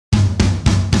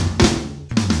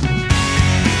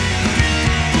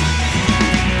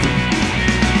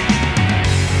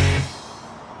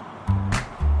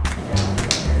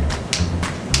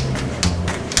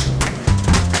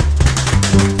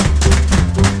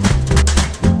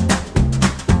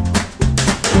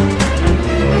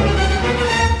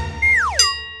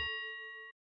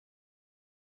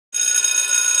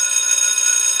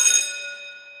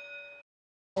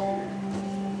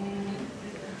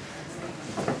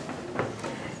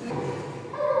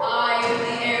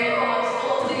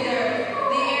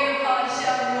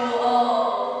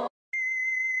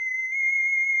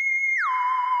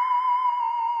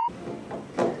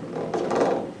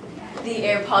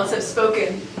Airpods have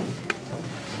spoken.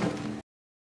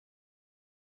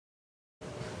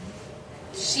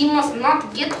 She must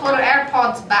not get her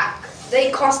AirPods back.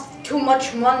 They cost too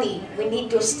much money. We need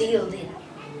to steal them.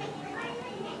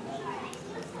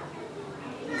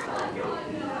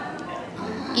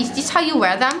 Is this how you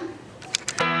wear them?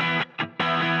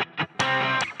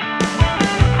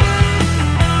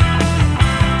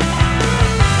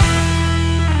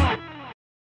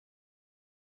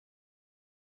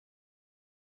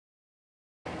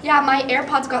 Yeah, my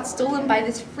AirPods got stolen by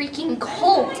this freaking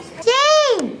cult.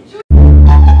 Yay!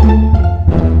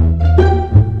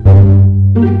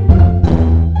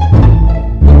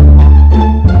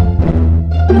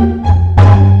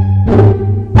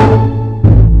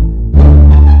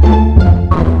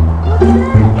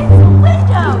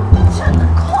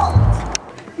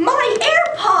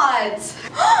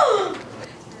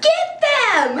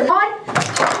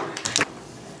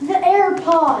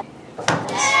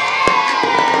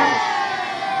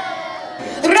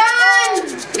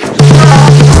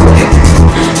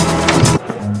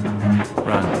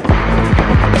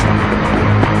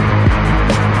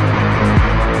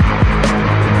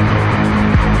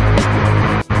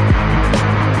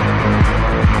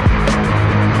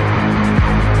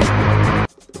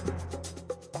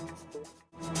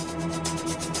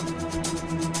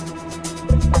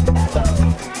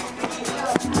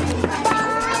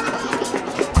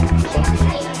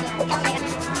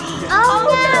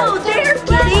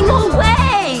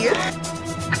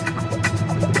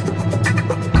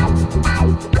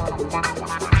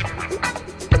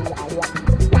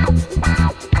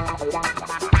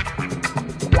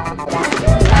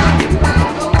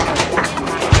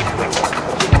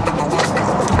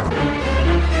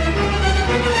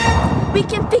 We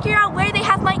can figure out where they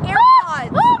have my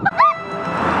AirPods.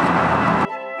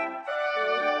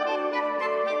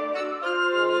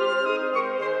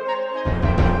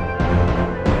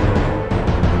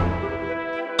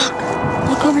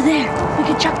 Look over there. We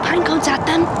can chuck pine cones at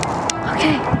them.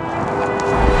 Okay.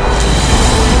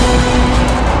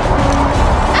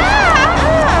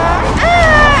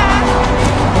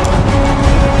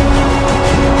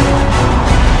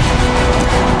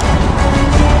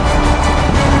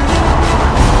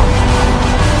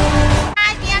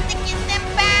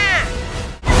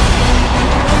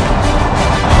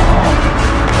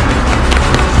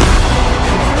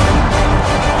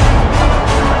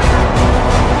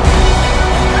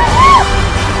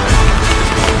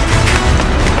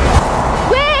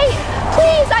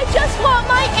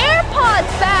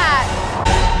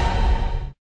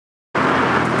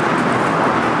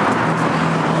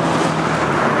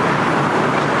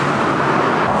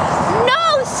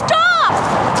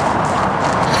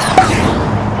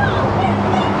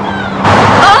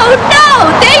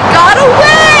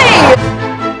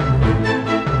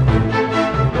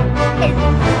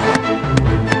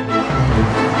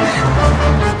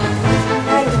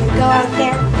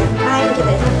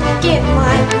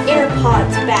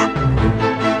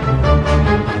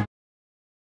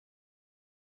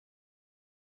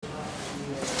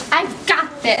 I've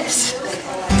got this.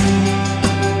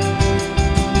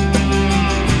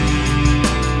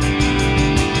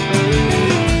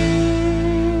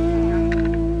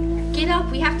 Get up,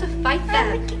 we have to fight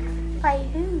them. Fight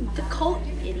who? The cult,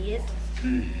 you idiot.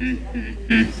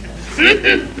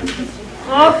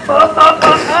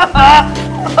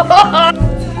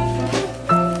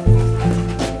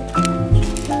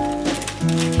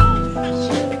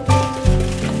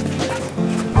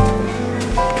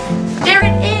 There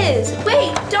it is.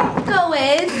 Wait, don't go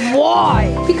in.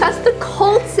 Why? Because the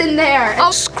cult's in there.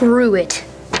 Oh, screw it.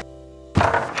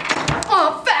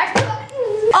 Oh, fact.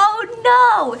 Oh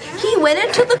no! He went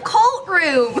into the cult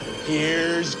room.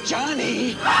 Here's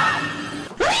Johnny.